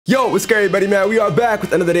Yo, what's good, everybody, man? We are back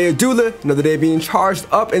with another day of Dullah, another day being charged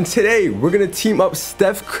up, and today we're gonna team up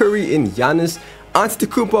Steph Curry and Giannis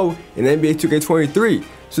Antetekounmpo in NBA 2K23.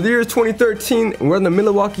 So the year is 2013, and we're in the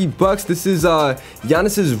Milwuakee Bucks. This is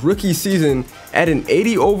Giannis's rookie season at an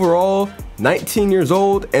 80 overall, 19 years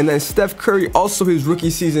old, and then Steph Curry also his rookie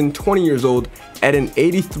season, 20 years old, at an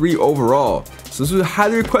 83 overall. So this was a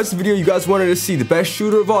highly requested video. You guys wanted to see the best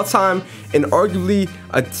shooter of all time and arguably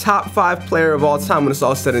a top 5 player of all time when it's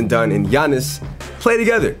all said and done, and Giannis play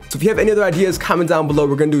together. So if you have any other ideas, comment down below.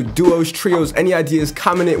 We're gonna do duos, trios, any ideas,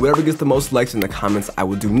 comment it. Whatever gets the most likes in the comments, I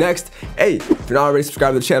will do next. Hey, if you're not already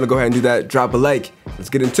subscribed to the channel, go ahead and do that. Drop a like. Let's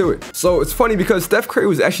get into it. So it's funny because Steph Curry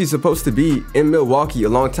was actually supposed to be in Milwaukee a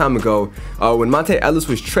long time ago. When Monte Ellis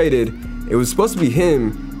was traded, it was supposed to be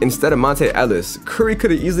him instead of Monte Ellis. Curry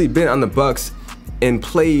could have easily been on the Bucks and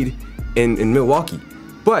played in Milwaukee.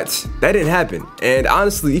 But that didn't happen. And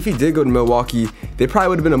honestly, if he did go to Milwaukee, they probably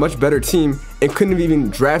would have been a much better team and couldn't have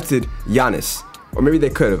even drafted Giannis. Or maybe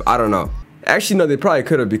they could have, I don't know. Actually, no, they probably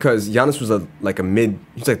could have because Giannis was like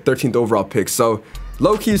 13th overall pick. So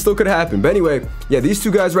low-key, still could have happened. But anyway, yeah, these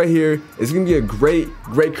two guys right here is gonna be a great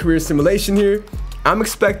career simulation here. I'm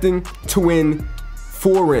expecting to win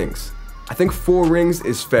 4 rings. I think 4 rings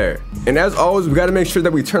is fair. And as always, we gotta make sure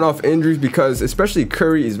that we turn off injuries because especially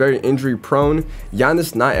Curry is very injury prone.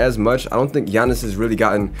 Giannis, not as much. I don't think Giannis has really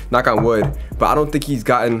gotten, knock on wood, but I don't think he's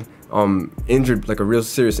gotten injured, like a real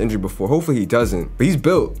serious injury before. Hopefully he doesn't, but he's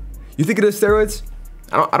built. You think it is steroids?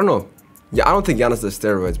 I don't know. Yeah, I don't think Giannis does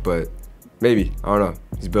steroids, but maybe, I don't know,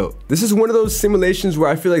 he's built. This is one of those simulations where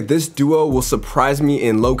I feel like this duo will surprise me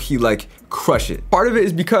and low-key like crush it. Part of it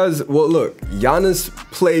is because, well look, Giannis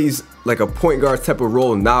plays like a point guard type of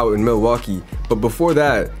role now in Milwaukee, but before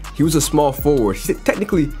that, he was a small forward.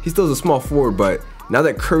 Technically, he still is a small forward, but now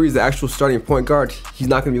that Curry's the actual starting point guard, he's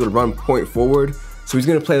not gonna be able to run point forward, so he's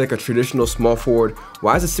gonna play like a traditional small forward.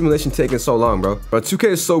 Why is the simulation taking so long, bro? But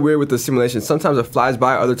 2K is so weird with the simulation. Sometimes it flies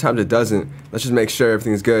by, other times it doesn't. Let's just make sure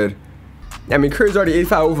everything's good. I mean, Curry's already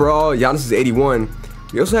 85 overall, Giannis is 81.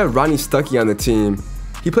 We also have Ronnie Stuckey on the team.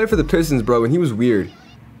 He played for the Pistons, bro, and he was weird.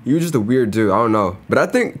 He was just a weird dude, I don't know. But I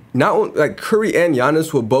think not only, like, Curry and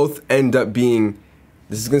Giannis will both end up being,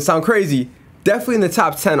 this is gonna sound crazy, definitely in the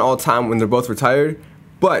top 10 all time when they're both retired.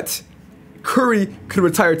 But Curry could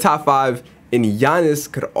retire top 5, and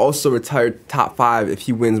Giannis could also retire top 5 if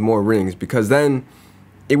he wins more rings, because then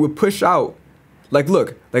it would push out, like,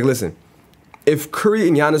 look, like, listen. If Curry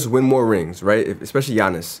and Giannis win more rings, right, especially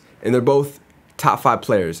Giannis, and they're both top 5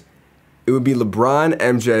 players, it would be LeBron,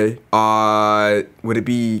 MJ, would it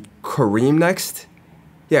be Kareem next?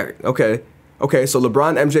 Yeah, okay. Okay, so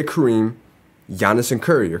LeBron, MJ, Kareem, Giannis and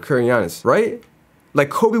Curry, or Curry and Giannis, right?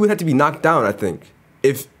 Like, Kobe would have to be knocked down, I think.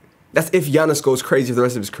 That's if Giannis goes crazy for the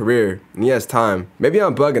rest of his career, and he has time. Maybe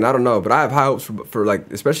I'm bugging, I don't know, but I have high hopes for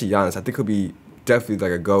like, especially Giannis. I think he'll be definitely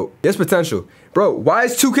like a GOAT. He has potential. Bro, why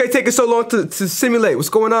is 2K taking so long to simulate? What's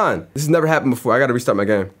going on? This has never happened before. I gotta restart my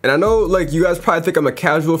game. And I know like you guys probably think I'm a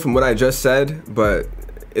casual from what I just said, but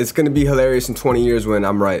it's gonna be hilarious in 20 years when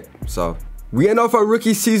I'm right. So we end off our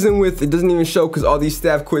rookie season with, it doesn't even show because all these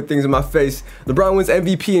staff quit things in my face. LeBron wins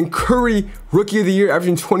MVP and Curry Rookie of the Year,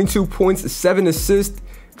 averaging 22 points, 7 assists.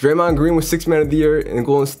 Draymond Green was 6th man of the year in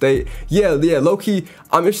Golden State. Yeah, low-key,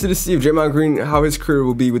 I'm interested to see if Draymond Green, how his career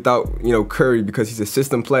will be without, you know, Curry, because he's a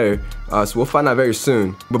system player. So we'll find out very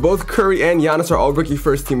soon. But both Curry and Giannis are all rookie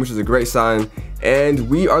first team, which is a great sign. And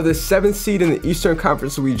we are the 7th seed in the Eastern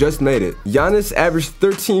Conference, so we just made it. Giannis averaged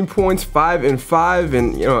 13 points, 5 and 5,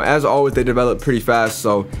 and you know, as always, they develop pretty fast,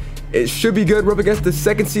 so it should be good. We're up against the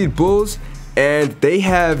 2nd seed Bulls, and they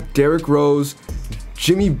have Derrick Rose,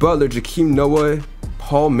 Jimmy Butler, Jakeem Noah,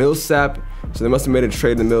 Paul Millsap, so they must have made a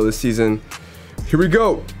trade in the middle of the season. Here we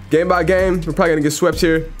go, game by game. We're probably gonna get swept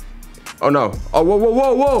here. Oh no, oh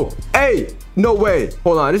whoa, hey, no way.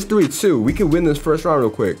 Hold on, it's 3-2. We can win this first round real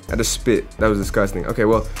quick. I just spit, that was disgusting. Okay,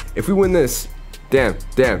 well, if we win this, damn,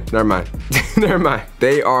 never mind. Never mind,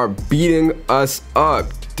 they are beating us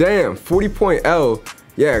up. Damn, 40-point L.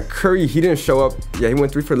 Yeah, Curry, he didn't show up. Yeah, he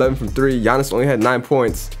went 3 for 11 from 3. Giannis only had 9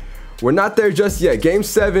 points. We're not there just yet. Game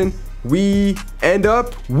 7. We end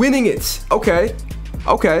up winning it. Okay.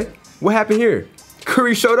 What happened here?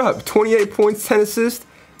 Curry showed up. 28 points, 10 assists.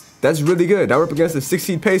 That's really good. Now we're up against the 6th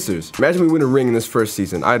seed Pacers. Imagine we win a ring in this first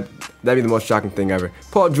season. That'd be the most shocking thing ever.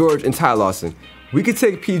 Paul George and Ty Lawson. We could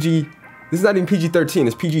take PG. This is not even PG-13.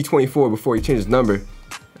 It's PG-24 before he changed his number.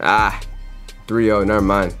 3-0. Never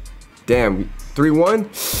mind. Damn.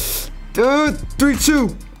 3-1. Dude.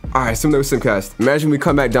 3-2. All right. Simcast. Imagine we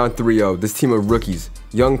come back down 3-0. This team of rookies.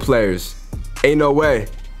 Young players. Ain't no way.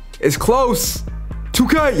 It's close.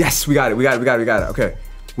 2K. Yes, we got it. Okay.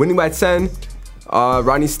 Winning by 10.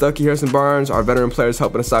 Rodney Stuckey, Harrison Barnes, our veteran players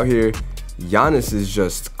helping us out here. Giannis is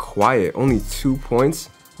just quiet. Only 2 points.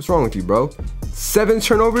 What's wrong with you, bro? 7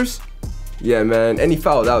 turnovers? Yeah, man. And he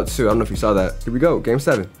fouled out, too. I don't know if you saw that. Here we go. Game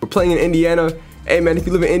 7. We're playing in Indiana. Hey, man, if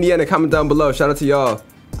you live in Indiana, comment down below. Shout out to y'all.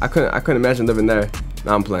 I couldn't imagine living there.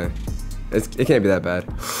 Nah, I'm playing. It can't be that bad.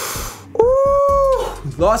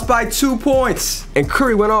 Ooh, lost by 2 points. And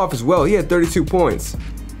Curry went off as well. He had 32 points.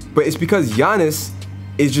 But it's because Giannis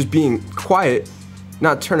is just being quiet,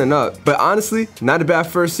 not turning up. But honestly, not a bad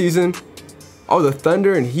first season. Oh, the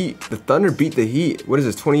Thunder and Heat. The Thunder beat the Heat. What is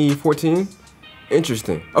this, 2014?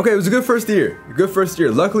 Interesting. Okay, it was a good first year. A good first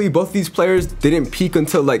year. Luckily, both these players didn't peak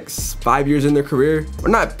until like 5 years in their career. Or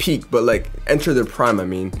not peak, but like enter their prime, I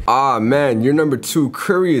mean. Ah, man, you're number 2.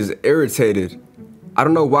 Curry is irritated. I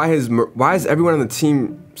don't know why is everyone on the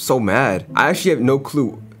team so mad? I actually have no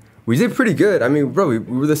clue. We did pretty good. I mean, bro, we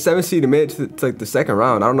were the 7th seed and made it to like the 2nd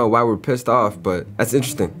round. I don't know why we're pissed off, but that's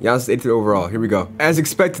interesting. Giannis 83 overall. Here we go. As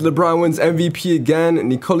expected, LeBron wins MVP again.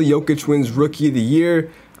 Nikola Jokic wins Rookie of the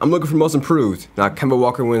Year. I'm looking for most improved. Now, Kemba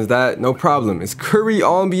Walker wins that. No problem. Is Curry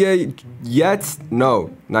All-NBA yet?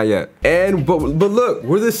 No, not yet. But look,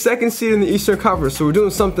 we're the 2nd seed in the Eastern Conference, so we're doing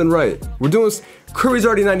something right. Curry's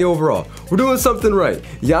already 90 overall. We're doing something right.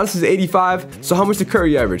 Giannis is 85. So how much did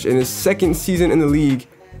Curry average in his 2nd season in the league?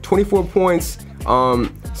 24 points,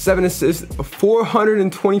 7 assists,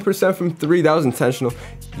 420% from 3. That was intentional.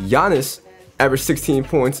 Giannis averaged 16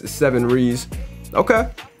 points, 7 rees. Okay.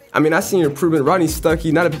 I mean, I seen improvement. Rodney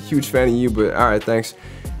Stuckey, not a huge fan of you, but all right, thanks.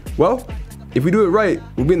 Well, if we do it right,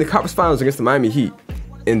 we'll be in the conference finals against the Miami Heat.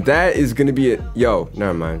 And that is going to be it. Yo,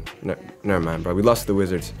 never mind. Never mind, bro. We lost to the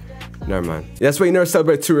Wizards. Never mind. That's why you never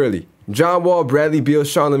celebrate too early. John Wall, Bradley Beal,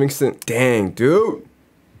 Sean Livingston. Dang, dude.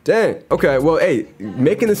 Dang. Okay, well, hey,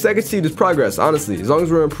 making the 2nd seed is progress, honestly. As long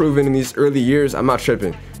as we're improving in these early years, I'm not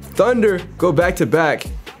tripping. Thunder go back to back.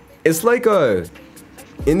 It's like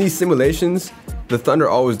in these simulations, the Thunder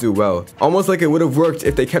always do well. Almost like it would have worked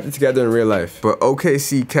if they kept it together in real life. But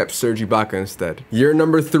OKC kept Serge Ibaka instead. Year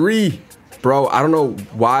number 3. Bro, I don't know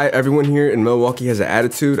why everyone here in Milwaukee has an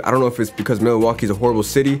attitude. I don't know if it's because Milwaukee's a horrible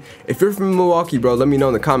city. If you're from Milwaukee, bro, let me know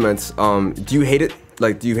in the comments. Do you hate it?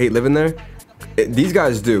 Like, do you hate living there? These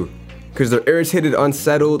guys do. Because they're irritated,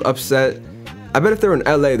 unsettled, upset. I bet if they're in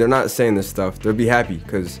LA, they're not saying this stuff. They'll be happy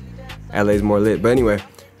because LA's more lit. But anyway,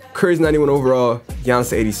 Curry's 91 overall,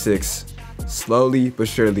 Giannis 86. Slowly but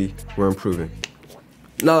surely, we're improving.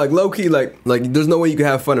 Now, like low-key, like there's no way you can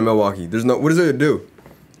have fun in Milwaukee. What is there to do?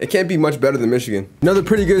 It can't be much better than Michigan. Another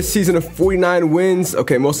pretty good season of 49 wins.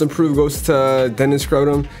 Okay, most improved goes to Dennis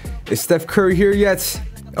Scrotum. Is Steph Curry here yet?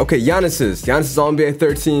 Okay, Giannis is on NBA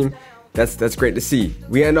 3rd team. That's great to see.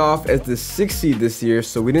 We end off as the 6th seed this year,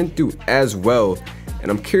 so we didn't do as well.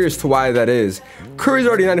 And I'm curious to why that is. Curry's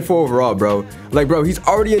already 94 overall, bro. Like, bro, he's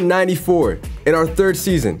already in 94 in our 3rd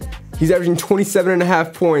season. He's averaging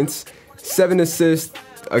 27.5 points, 7 assists,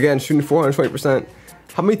 again, shooting 420%.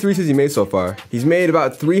 How many threes has he made so far? He's made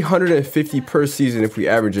about 350 per season if we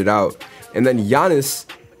average it out. And then Giannis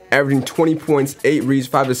averaging 20 points, 8 reads,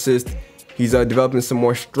 5 assists. He's developing some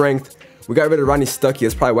more strength. We got rid of Rodney Stuckey.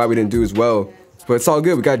 That's probably why we didn't do as well. But it's all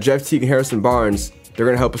good. We got Jeff Teague and Harrison Barnes. They're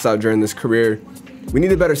going to help us out during this career. We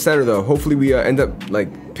need a better center, though. Hopefully, we end up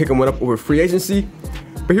like picking one up over free agency.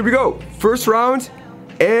 But here we go. 1st round.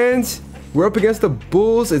 And we're up against the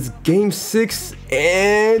Bulls. It's game 6.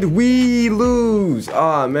 And we lose.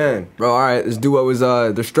 Oh, man. Bro, all right. This duo was,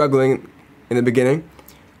 they're struggling in the beginning.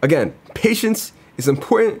 Again, patience is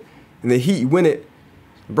important. And the Heat win it.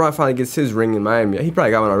 LeBron finally gets his ring in Miami. He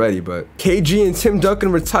probably got one already, but KG and Tim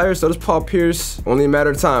Duncan retire, so does Paul Pierce. Only a matter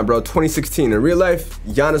of time, bro. 2016. In real life,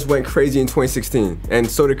 Giannis went crazy in 2016, and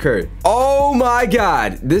so did Curry. Oh my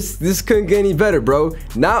God, this couldn't get any better, bro.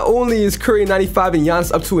 Not only is Curry 95 and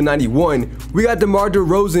Giannis up to a 91, we got DeMar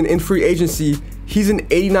DeRozan in free agency. He's an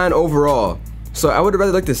 89 overall. So I would have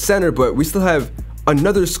rather liked the center, but we still have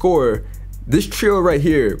another scorer. This trio right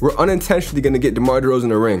here, we're unintentionally going to get DeMar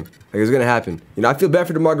DeRozan a ring. Like, it's going to happen. You know, I feel bad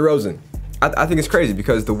for DeMar DeRozan. I think it's crazy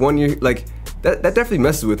because the 1 year, like, that definitely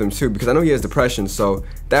messes with him too, because I know he has depression. So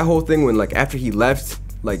that whole thing when, like, after he left,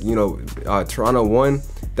 like, you know, Toronto won,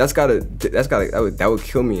 that would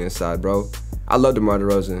kill me inside, bro. I love DeMar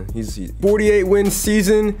DeRozan. He's 48 win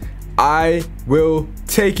season. I will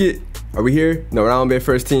take it. Are we here? No, we're not NBA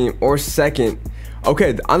 1st team or 2nd.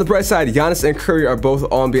 Okay, on the bright side, Giannis and Curry are both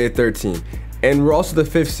all NBA 3rd team. And we're also the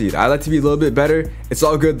 5th seed. I like to be a little bit better. It's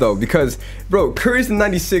all good though, because bro, Curry's the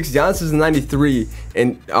 96, Giannis is the 93,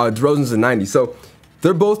 and DeRozan's the 90. So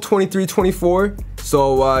they're both 23, 24.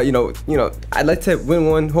 So you know, I'd like to win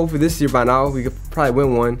one. Hopefully this year by now we could probably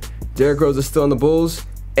win one. Derrick Rose is still on the Bulls.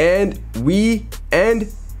 And we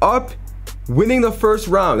end up winning the first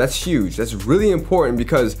round. That's huge. That's really important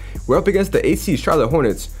because we're up against the 8 seed Charlotte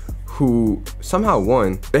Hornets, who somehow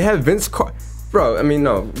won. They have Vince Carter. Bro, I mean,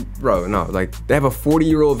 no. Like, they have a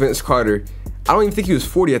 40-year-old Vince Carter. I don't even think he was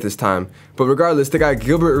 40 at this time. But regardless, they got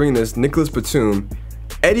Gilbert Arenas, Nicholas Batum,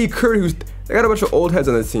 Eddie Curry, they got a bunch of old heads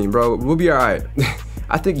on the team, bro. We'll be all right.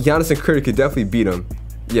 I think Giannis and Curry could definitely beat them.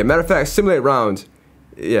 Yeah, matter of fact, simulate round.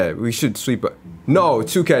 Yeah, we should sweep up. No,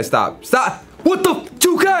 2K, stop. Stop! What the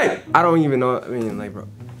 2K? I don't even know. I mean, like, bro.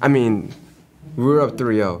 I mean, we were up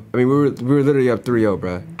 3-0. I mean, we were literally up 3-0,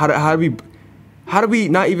 bro. How do we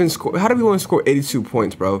not even score? How do we want to score 82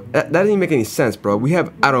 points, bro? That doesn't even make any sense, bro.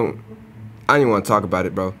 I don't even want to talk about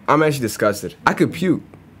it, bro. I'm actually disgusted. I could puke,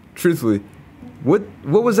 truthfully. What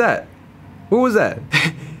was that? What was that?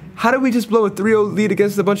 How did we just blow a 3-0 lead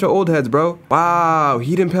against a bunch of old heads, bro? Wow,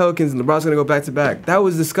 Heat and Pelicans, and LeBron's gonna go back-to-back. That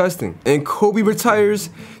was disgusting. And Kobe retires,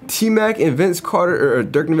 T-Mac and Vince Carter, or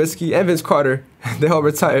Dirk Nowitzki and Vince Carter, they all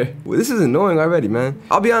retire. Well, this is annoying already, man.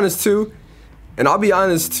 I'll be honest too,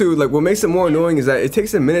 like what makes it more annoying is that it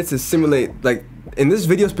takes a minute to simulate, like in this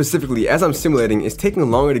video specifically, as I'm simulating, it's taking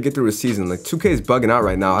longer to get through a season. Like 2K is bugging out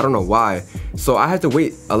right now, I don't know why. So I have to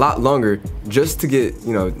wait a lot longer just to get,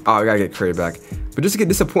 you know, oh, I gotta get Curry back. But just to get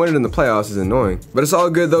disappointed in the playoffs is annoying. But it's all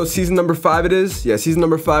good though. Season number 5 it is. Yeah, season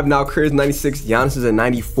number 5 now. Curry's 96, Giannis is at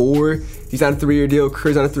 94. He's on a 3-year deal,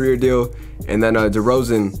 Curry's on a 3-year deal. And then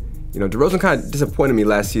DeRozan, you know, DeRozan kind of disappointed me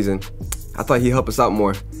last season. I thought he'd help us out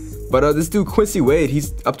more. But this dude, Quincy Wade,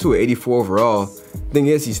 he's up to an 84 overall. Thing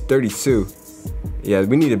is, he's 32. Yeah,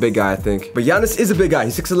 we need a big guy, I think. But Giannis is a big guy.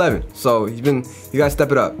 He's 6'11". So you gotta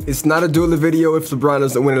step it up. It's not a Dullah video if LeBron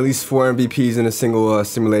doesn't win at least 4 MVPs in a single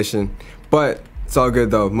simulation. But it's all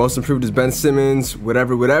good though. Most improved is Ben Simmons,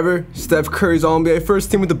 whatever. Steph Curry's All-NBA first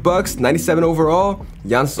team with the Bucks, 97 overall.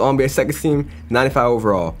 Giannis' All-NBA second team, 95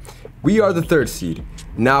 overall. We are the 3rd seed.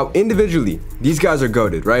 Now, individually, these guys are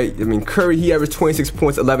goated, right? I mean, Curry, he averaged 26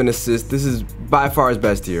 points, 11 assists. This is by far his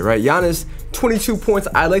best year, right? Giannis, 22 points.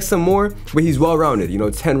 I like some more, but he's well-rounded. You know,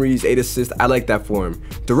 10 reads, 8 assists. I like that for him.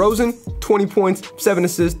 DeRozan, 20 points, 7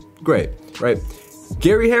 assists. Great, right?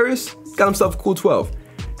 Gary Harris got himself a cool 12.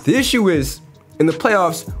 The issue is, in the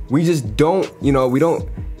playoffs, we just don't, you know, wait,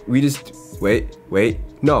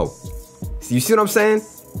 no. You see what I'm saying?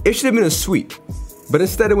 It should have been a sweep. But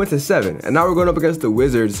instead it went to 7, and now we're going up against the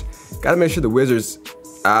Wizards. Gotta make sure the Wizards,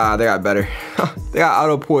 they got better. They got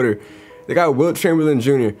Otto Porter. They got Wilt Chamberlain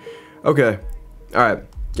Jr. Okay, all right,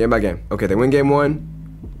 game by game. Okay, they win game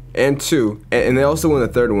 1 and 2, and they also win the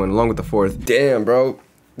 3rd one along with the 4th. Damn, bro,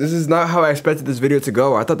 this is not how I expected this video to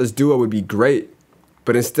go. I thought this duo would be great,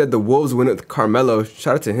 but instead the Wolves win it with Carmelo.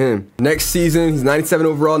 Shout out to him. Next season, he's 97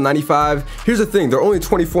 overall, 95. Here's the thing, they're only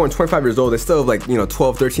 24 and 25 years old. They still have like, you know,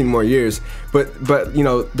 12, 13 more years. But you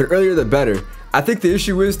know, the earlier the better. I think the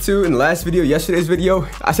issue is too, in the last video, yesterday's video,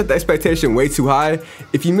 I set the expectation way too high.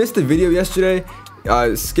 If you missed the video yesterday,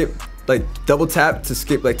 skip, like double tap to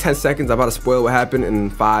skip like 10 seconds. I'm about to spoil what happened in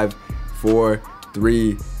 5, 4,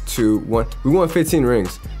 3, 2, 1. We won 15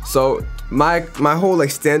 rings. So my whole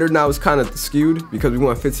like standard now is kind of skewed because we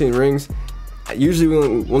won 15 rings. Usually we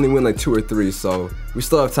only win like 2 or 3, so we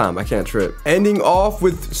still have time. I can't trip. Ending off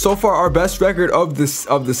with so far our best record of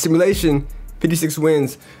the simulation, 56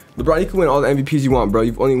 wins. LeBron, you can win all the MVPs you want, bro.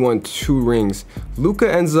 You've only won 2 rings.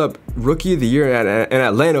 Luka ends up Rookie of the Year in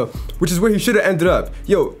Atlanta, which is where he should have ended up.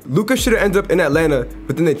 Yo, Luka should have ended up in Atlanta,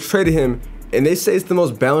 but then they traded him, and they say it's the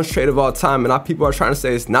most balanced trade of all time, and now people are trying to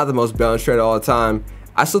say it's not the most balanced trade of all time.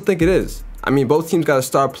 I still think it is. I mean, both teams got a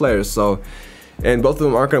star players, so, and both of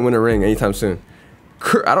them aren't gonna win a ring anytime soon.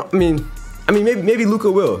 I mean, maybe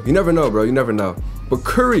Luka will. You never know, bro. You never know. But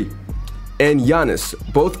Curry and Giannis,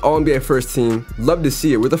 both All-NBA first team. Love to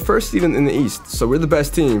see it. We're the first seed in the East, so we're the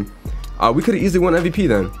best team. We could have easily won MVP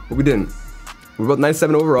then, but we didn't. We're both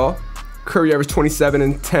 97 overall. Curry averaged 27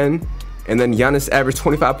 and 10, and then Giannis averaged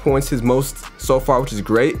 25 points, his most so far, which is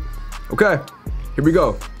great. Okay, here we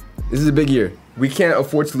go. This is a big year. We can't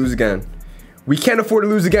afford to lose again. We can't afford to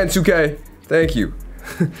lose again, 2K. Thank you.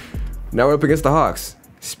 Now we're up against the Hawks.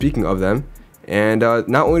 Speaking of them, and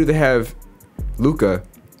not only do they have Luka,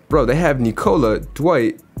 bro, they have Nikola,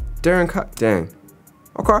 Dwight, dang.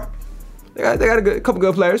 Okay. They got a couple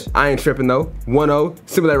good players. I ain't tripping though. 1-0,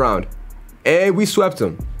 simulate round. And we swept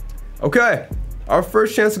them. Okay. Our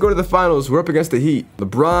first chance to go to the finals, we're up against the Heat.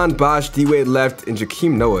 LeBron, Bosh, D-Wade left, and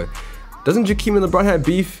Jakeem Noah. Doesn't Jakeem and LeBron have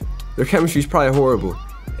beef? Their chemistry is probably horrible.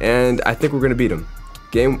 And I think we're gonna beat them.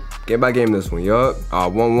 Game by game this one, yup.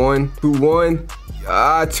 1-1, 2-1,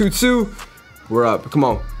 2-2. We're up, come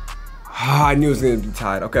on. I knew it was gonna be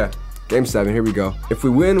tied, okay. Game 7, here we go. If we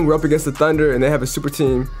win, we're up against the Thunder, and they have a super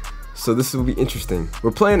team. So this will be interesting.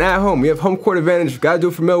 We're playing at home. We have home court advantage. Gotta do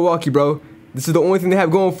it for Milwaukee, bro. This is the only thing they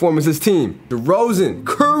have going for them is this team. DeRozan,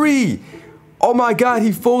 Curry. Oh my God,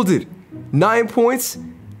 he folded. 9 points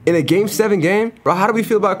in a Game 7 game. Bro, how do we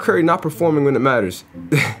feel about Curry not performing when it matters?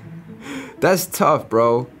 That's tough,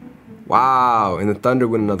 bro. Wow, and the Thunder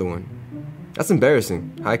win another one. That's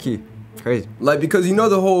embarrassing, high key. Crazy. Like, because you know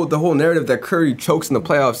the whole narrative that Curry chokes in the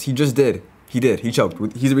playoffs, he just did. He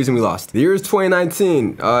choked. He's the reason we lost. The year is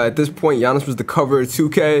 2019. At this point, Giannis was the cover of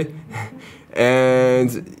 2K.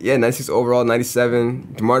 And yeah, 96 overall,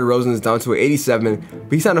 97. DeMar DeRozan is down to an 87.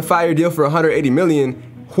 But he signed a 5-year deal for 180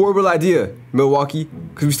 million. Horrible idea, Milwaukee,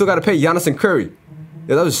 because we still got to pay Giannis and Curry.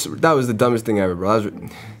 Yeah, that was the dumbest thing ever, bro.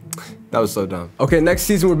 That was so dumb. Okay, next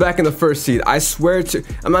season we're back in the first seed. I swear to,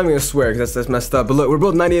 I'm not even gonna swear because that's messed up. But look, we're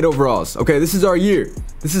both 98 overalls. Okay, this is our year.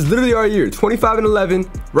 This is literally our year. 25 and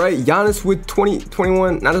 11, right? Giannis with 20,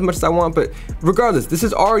 21, not as much as I want, but regardless, this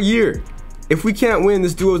is our year. If we can't win,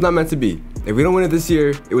 this duo is not meant to be. If we don't win it this year,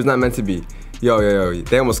 it was not meant to be. Yo,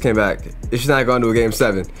 they almost came back. It's not going to a Game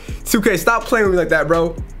 7. 2K, stop playing with me like that,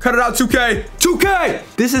 bro. Cut it out, 2K.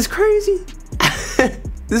 2K! This is crazy.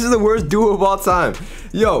 This is the worst duo of all time.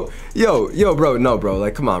 Yo, bro, no, bro.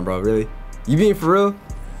 Like, come on, bro, really? You being for real?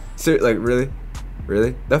 Like, really?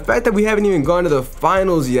 Really? The fact that we haven't even gone to the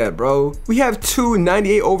finals yet, bro. We have 2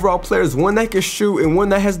 98 overall players, one that can shoot and one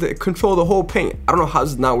that has to control the whole paint. I don't know how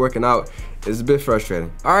this is not working out. It's a bit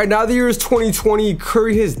frustrating. All right, now the year is 2020.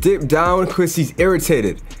 Curry has dipped down because he's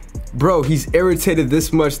irritated. Bro, he's irritated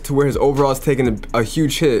this much to where his overall is taking a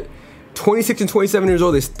huge hit. 26 and 27 years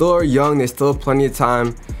old, they still are young, they still have plenty of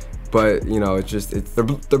time, but you know, they're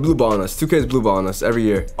blue balling us. 2K is blue balling us every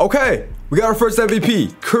year. Okay, we got our first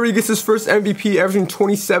MVP. Curry gets his first MVP, averaging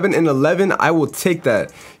 27 and 11. I will take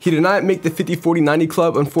that. He did not make the 50, 40, 90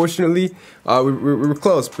 club, unfortunately. We were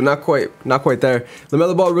close, but not quite there.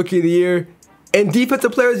 LaMelo Ball, Rookie of the Year, and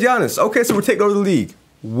Defensive Player is Giannis. Okay, so we're taking over the league.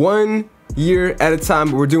 1 year at a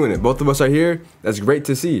time, but we're doing it. Both of us are here. That's great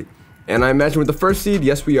to see. And I imagine with the first seed,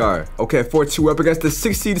 yes we are. Okay, 4-2, we're up against the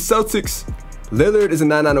 6 seed Celtics. Lillard is a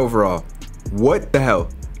 99 overall. What the hell?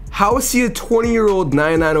 How is he a 20-year-old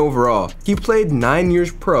 99 overall? He played 9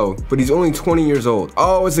 years pro, but he's only 20 years old.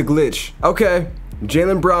 Oh, it's a glitch. Okay,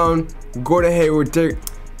 Jaylen Brown, Gordon Hayward, Derek.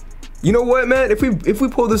 You know what, man? If we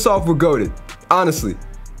pull this off, we're goated. Honestly.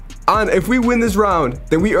 If we win this round,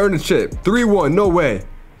 then we earn a chip. 3-1, no way.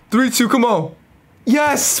 3-2, come on.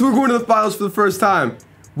 Yes, we're going to the finals for the first time.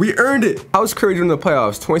 We earned it. How's Curry doing in the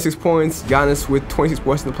playoffs? 26 points. Giannis with 26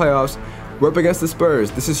 points in the playoffs. We're up against the Spurs.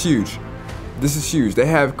 This is huge. This is huge. They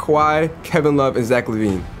have Kawhi, Kevin Love, and Zach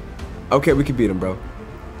LaVine. Okay, we can beat them, bro.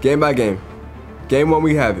 Game by game. Game 1,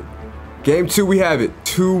 we have it. Game 2, we have it.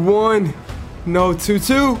 2-1. No,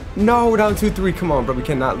 2-2. No, we're down 2-3. Come on, bro. We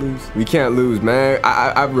cannot lose. We can't lose, man.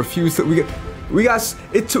 I refuse to. We got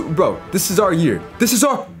it too, bro. This is our year. This is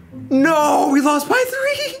our. No, we lost by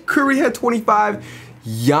 3. Curry had 25.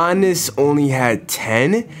 Giannis only had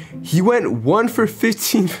 10. He went 1 for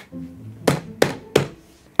 15.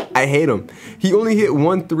 I hate him. He only hit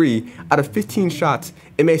 1 3 out of 15 shots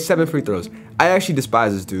and made 7 free throws. I actually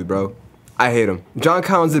despise this dude, bro. I hate him. John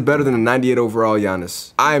Collins did better than a 98 overall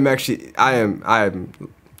Giannis. I am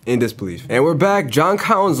in disbelief. And we're back. John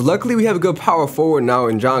Collins. Luckily, we have a good power forward now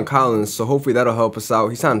in John Collins, so hopefully that'll help us out.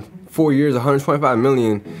 He signed 4 years, 125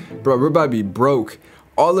 million. Bro, we're about to be broke.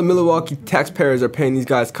 All the Milwaukee taxpayers are paying these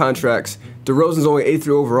guys contracts. DeRozan's only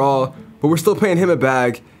 83 overall, but we're still paying him a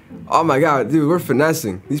bag. Oh my God, dude, we're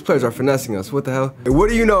finessing. These players are finessing us. What the hell? And what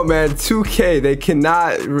do you know, man? 2K,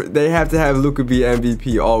 they have to have Luka be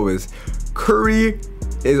MVP always. Curry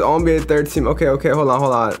is on me at 3rd team. Okay, hold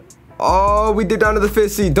on. Oh, we did down to the 5th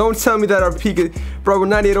seed. Don't tell me that our peak is, bro, we're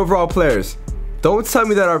 98 overall players. Don't tell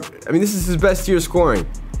me that this is his best year scoring.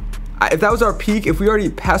 If that was our peak, if we already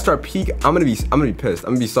passed our peak, I'm gonna be pissed.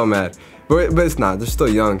 I'm gonna be so mad. But it's not. They're still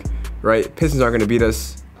young, right? Pistons aren't gonna beat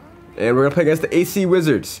us, and we're gonna play against the AC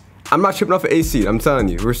Wizards. I'm not tripping off an AC. I'm telling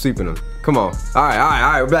you, we're sweeping them. Come on. All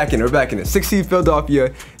right. We're back in it. 6 seed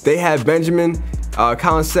Philadelphia. They have Benjamin,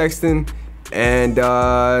 Colin Sexton, and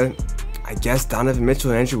I guess Donovan Mitchell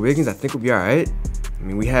and Andrew Wiggins. I think we'll be all right. I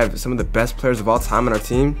mean, we have some of the best players of all time on our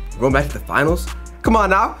team. We're going back to the finals. Come on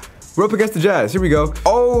now. We're up against the Jazz. Here we go.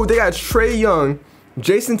 Oh, they got Trae Young,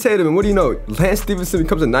 Jason Tatum, and what do you know? Lance Stevenson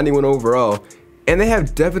becomes a 91 overall. And they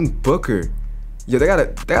have Devin Booker. Yeah, they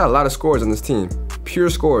got a lot of scores on this team.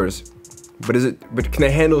 Pure scores. But can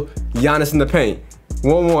they handle Giannis in the paint?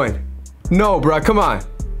 1-1. No, bro, come on.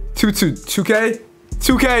 2-2. 2K?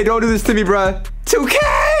 2K, don't do this to me, bro.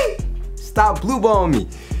 2K! Stop blue balling me.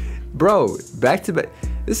 Bro, back to back.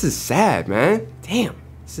 This is sad, man. Damn,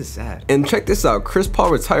 this is sad. And check this out. Chris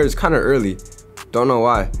Paul retires kind of early. Don't know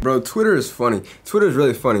why. Bro, Twitter is funny. Twitter is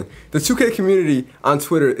really funny. The 2K community on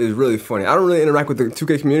Twitter is really funny. I don't really interact with the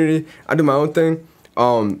 2K community. I do my own thing.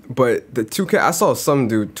 But the 2K, I saw some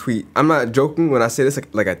dude tweet. I'm not joking when I say this,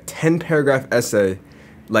 like a 10-paragraph essay,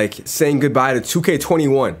 like saying goodbye to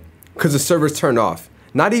 2K21 because the server's turned off.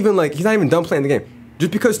 Not even like, he's not even done playing the game.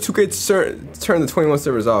 Just because 2K turned the 21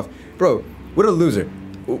 servers off. Bro, what a loser.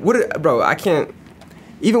 Bro, I can't.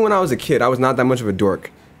 Even when I was a kid, I was not that much of a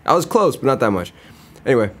dork. I was close, but not that much.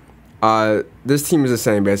 Anyway, this team is the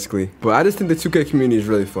same, basically. But I just think the 2K community is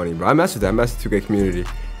really funny, bro. I mess with that. I mess with 2K community.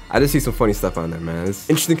 I just see some funny stuff on there, man. It's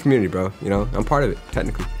an interesting community, bro. You know, I'm part of it,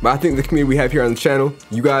 technically. But I think the community we have here on the channel,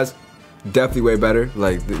 you guys, definitely way better.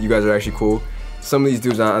 Like, you guys are actually cool. Some of these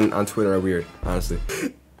dudes on Twitter are weird, honestly.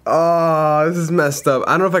 Oh, this is messed up.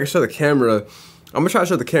 I don't know if I can show the camera. I'm gonna try to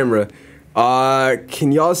show the camera.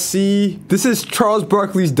 Can y'all see? This is Charles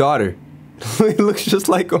Barkley's daughter. It looks just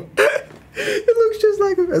like him. It looks just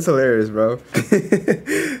like him. That's hilarious, bro.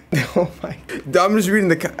 Oh my. I'm just reading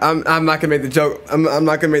the. I'm not gonna make the joke. I'm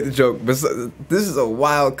not gonna make the joke. But this is a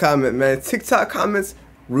wild comment, man. TikTok comments,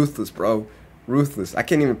 ruthless, bro. Ruthless. I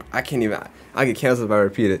can't even. I get canceled if I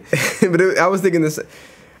repeat it. But I was thinking this.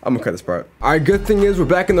 I'm gonna cut this part. All right. Good thing is we're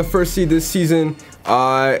back in the first seed this season.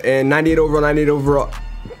 And 98 overall. 98 overall.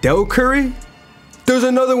 Del Curry. There's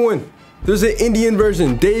another one. There's an Indian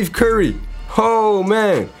version. Dave Curry. Oh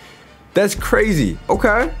man, that's crazy.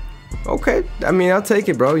 Okay. I mean, I'll take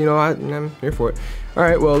it, bro. You know, I'm here for it. All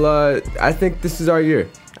right. Well, I think this is our year.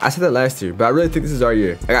 I said that last year, but I really think this is our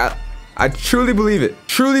year. I truly believe it.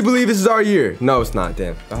 Truly believe this is our year. No, it's not.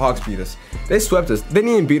 Damn. The Hawks beat us. They swept us. They didn't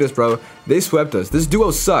even beat us, bro. They swept us. This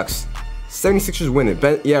duo sucks. 76ers win it.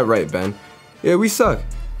 Ben. Yeah, right, Ben. Yeah, we suck.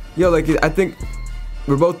 Yo, like, I think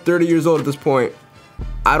we're both 30 years old at this point.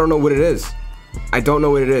 I don't know what it is. I don't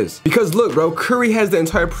know what it is. Because look, bro, Curry has the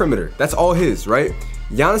entire perimeter. That's all his, right?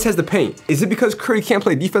 Giannis has the paint. Is it because Curry can't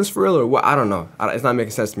play defense for real or what? I don't know. It's not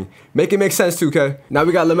making sense to me. Make it make sense, 2K. Now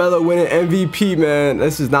we got LaMelo winning MVP, man.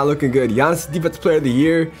 This is not looking good. Giannis, Defensive Player of the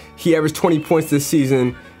Year. He averaged 20 points this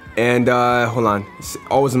season. And, hold on. It's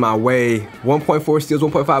always in my way. 1.4 steals,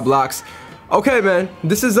 1.5 blocks. Okay, man.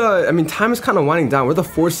 This is, I mean, time is kind of winding down. We're the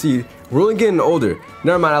 4th seed. We're only getting older.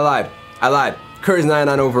 Never mind, I lied. Curry's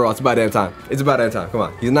 99 overall. It's about damn time. It's about damn time. Come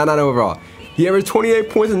on. He's 99 overall. He averaged 28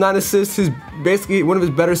 points and 9 assists. He's basically one of his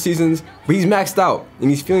better seasons, but he's maxed out and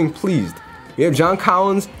he's feeling pleased. We have John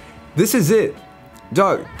Collins. This is it.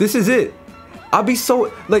 Dog, this is it. I'll be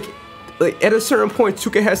so, like at a certain point,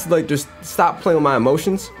 2K has to, like, just stop playing with my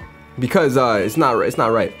emotions because it's not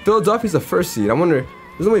right. Philadelphia's the 1st seed. I wonder,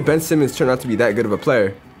 there's no way Ben Simmons turned out to be that good of a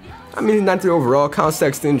player. I mean, he's 93 overall. Colin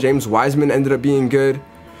Sexton, James Wiseman ended up being good.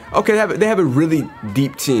 Okay, they have a really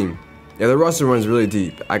deep team. Yeah, the roster runs really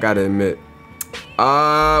deep, I gotta admit.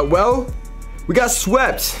 Well, we got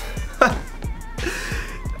swept.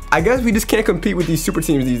 I guess we just can't compete with these super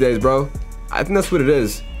teams these days, bro. I think that's what it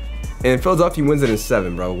is. And Philadelphia wins it in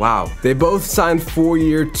 7, bro. Wow. They both signed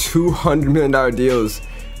 4-year, $200 million deals.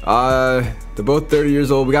 They're both 30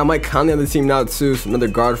 years old. We got Mike Conley on the team now too, so another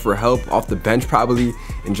guard for help off the bench probably.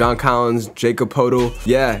 And John Collins, Jacob Poeltl.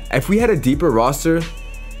 Yeah, if we had a deeper roster,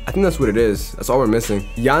 I think that's what it is. That's all we're missing.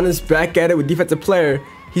 Giannis back at it with defensive player.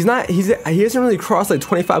 He hasn't really crossed like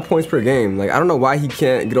 25 points per game. Like, I don't know why he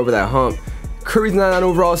can't get over that hump. Curry's 99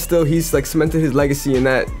 overall still. He's like cemented his legacy in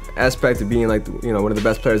that aspect of being like, you know, one of the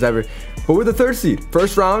best players ever. But we're the 3rd seed.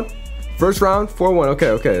 First round, 4-1.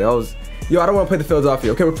 Okay. That was, yo, I don't want to play the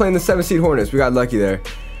Philadelphia. Okay, we're playing the 7th seed Hornets. We got lucky there.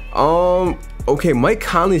 Okay, Mike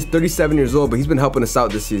Conley's 37 years old, but he's been helping us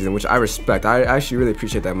out this season, which I respect. I actually really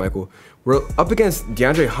appreciate that, Michael. We're up against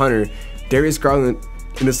DeAndre Hunter, Darius Garland,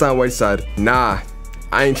 and Hassan Whiteside. Nah,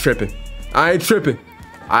 I ain't tripping.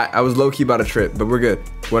 I was low-key about to trip, but we're good.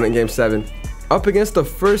 Won in game 7. Up against the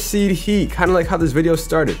 1st seed Heat, kind of like how this video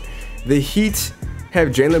started. The Heat have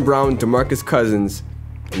Jaylen Brown, DeMarcus Cousins,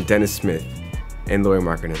 and Dennis Smith, and Lauri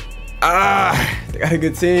Markkanen. They got a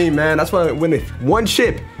good team, man. That's why I win it. 1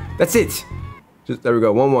 chip. That's it. Just, there we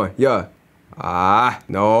go. 1-1. Yeah.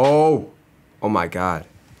 No. Oh my God,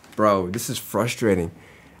 bro. This is frustrating.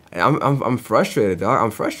 I'm frustrated, dog.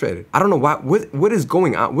 I'm frustrated. I don't know why. What is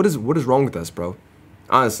going on? What is wrong with us, bro?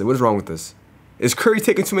 Honestly, what is wrong with us? Is Curry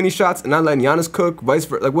taking too many shots and not letting Giannis cook? Vice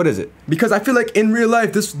versa? Like, what is it? Because I feel like in real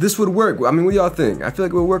life, this would work. I mean, what do y'all think? I feel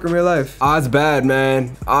like it would work in real life. It's bad,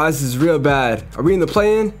 man. This is real bad. Are we in the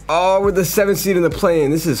play-in? Oh, we're the 7th seed in the play-in.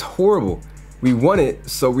 This is horrible. We won it,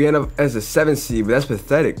 so we end up as a 7th seed, but that's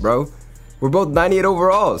pathetic, bro. We're both 98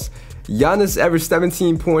 overalls. Giannis averaged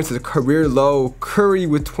 17 points, is a career low. Curry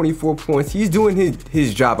with 24 points. He's doing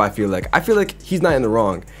his job, I feel like. I feel like he's not in the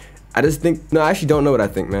wrong. I just think, no, I actually don't know what I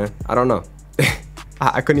think, man. I don't know.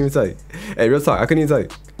 I couldn't even tell you. Hey, real talk, I couldn't even tell you.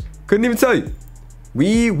 Couldn't even tell you.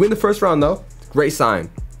 We win the first round, though. Great sign.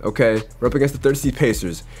 Okay, we're up against the third seed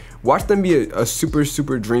Pacers. Watch them be a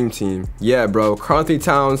super dream team. Yeah, bro. Karl-Anthony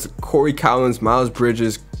Towns, Corey Collins, Miles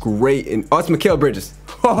Bridges, great. And oh, it's Mikal Bridges.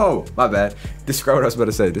 Oh, my bad. Disregard what I was about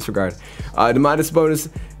to say. Disregard. Domantas Sabonis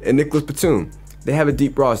and Nicholas Batum. They have a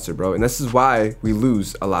deep roster, bro, and this is why we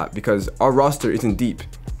lose a lot, because our roster isn't deep.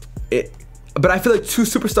 But I feel like two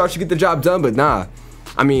superstars should get the job done, but nah.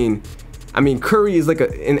 I mean, Curry is like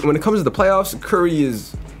and when it comes to the playoffs, Curry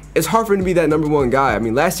is. It's hard for him to be that #1 guy. I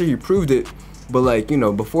mean, last year he proved it, but like, you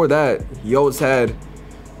know, before that, he always had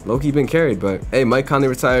low-key been carried. But hey, Mike Conley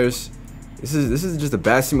retires. This is just a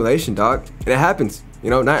bad simulation, dog, and it happens. You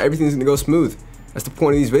know, not everything's gonna go smooth. That's the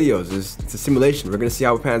point of these videos. It's a simulation. We're gonna see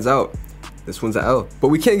how it pans out. This one's an L. But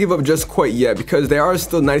we can't give up just quite yet, because they are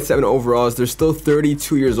still 97 overalls. They're still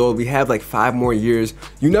 32 years old. We have like 5 more years.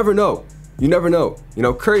 You never know. You never know. You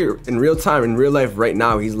know, Curry in real time, in real life right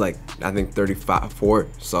now, he's like, I think 35-4.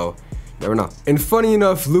 So, you never know. And funny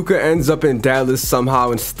enough, Luka ends up in Dallas somehow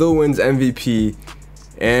and still wins MVP.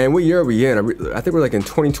 And what year are we in? I think we're like in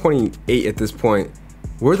 2028 at this point.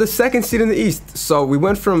 We're the 2nd seed in the East. So we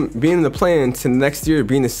went from being in the play-in to next year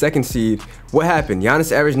being the 2nd seed. What happened?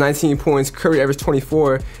 Giannis averaged 19 points. Curry averaged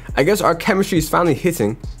 24. I guess our chemistry is finally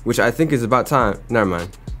hitting, which I think is about time. Never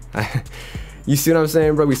mind. You see what I'm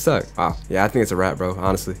saying, bro? We suck. Oh, yeah, I think it's a wrap, bro,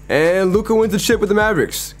 honestly. And Luka wins the chip with the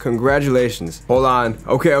Mavericks. Congratulations. Hold on.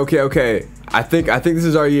 Okay. I think this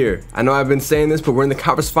is our year. I know I've been saying this, but we're in the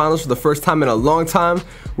conference finals for the first time in a long time.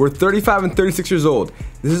 We're 35 and 36 years old.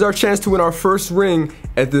 This is our chance to win our first ring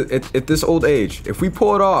at this old age. If we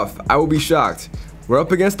pull it off, I will be shocked. We're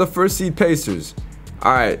up against the first seed Pacers.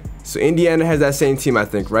 All right, so Indiana has that same team, I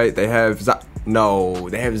think, right? They have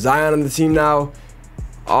they have Zion on the team now.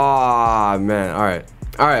 Oh man, all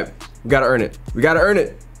right, we gotta earn it. We gotta earn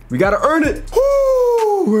it.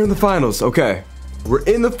 Woo! We're in the finals. Okay, we're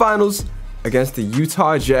in the finals against the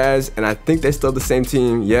Utah Jazz, and I think they still have the same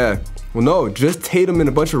team. Yeah, well, no, just Tatum and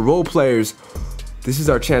a bunch of role players. This is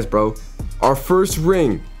our chance, bro. Our first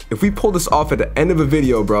ring. If we pull this off at the end of a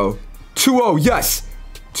video, bro. 2-0, yes.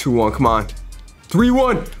 2-1, come on.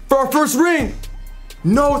 3-1 for our first ring.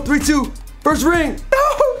 No, 3-2, first ring.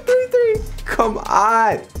 No, 3-3. Come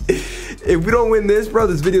on. If we don't win this, bro,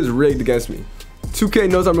 this video is rigged against me. 2K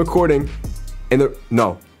knows I'm recording. And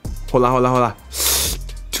no. Hold on.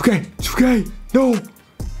 2K.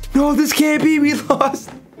 No, this can't be. We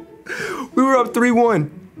lost. We were up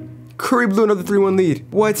 3-1. Curry blew another 3-1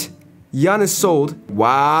 lead. What? Giannis sold.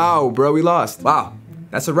 Wow, bro, we lost. Wow,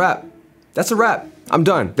 that's a wrap. I'm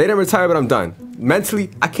done. They didn't retire, but I'm done. Mentally,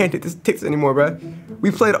 I can't take this anymore, bro. We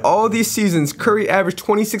played all these seasons. Curry averaged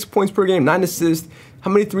 26 points per game, 9 assists. How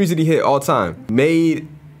many threes did he hit all time?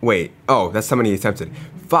 That's how many he attempted.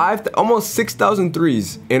 Almost 6,000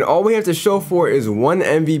 threes. And all we have to show for is 1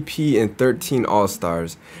 MVP and 13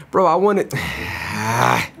 All-Stars. Bro, I wanted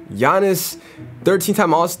Giannis,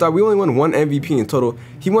 13-time All-Star. We only won 1 MVP in total.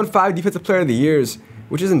 He won 5 Defensive Player of the Years,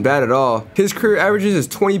 which isn't bad at all. His career averages is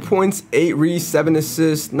 20 points, 8 reads, 7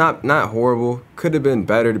 assists. Not horrible. Could have been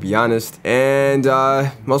better, to be honest. And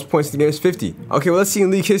most points in the game is 50. Okay, well, let's see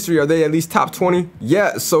in league history. Are they at least top 20?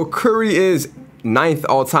 Yeah, so Curry is 9th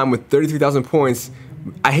all-time with 33,000 points.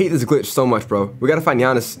 I hate this glitch so much, bro. We gotta find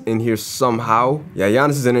Giannis in here somehow. Yeah,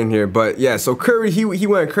 Giannis isn't in here, but yeah, so Curry, he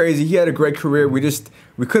went crazy. He had a great career. We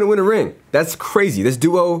couldn't win a ring. That's crazy. This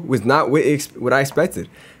duo was not what I expected.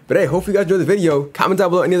 But hey, hopefully you guys enjoyed the video. Comment down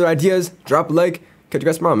below any other ideas. Drop a like. Catch you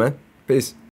guys tomorrow, man. Peace.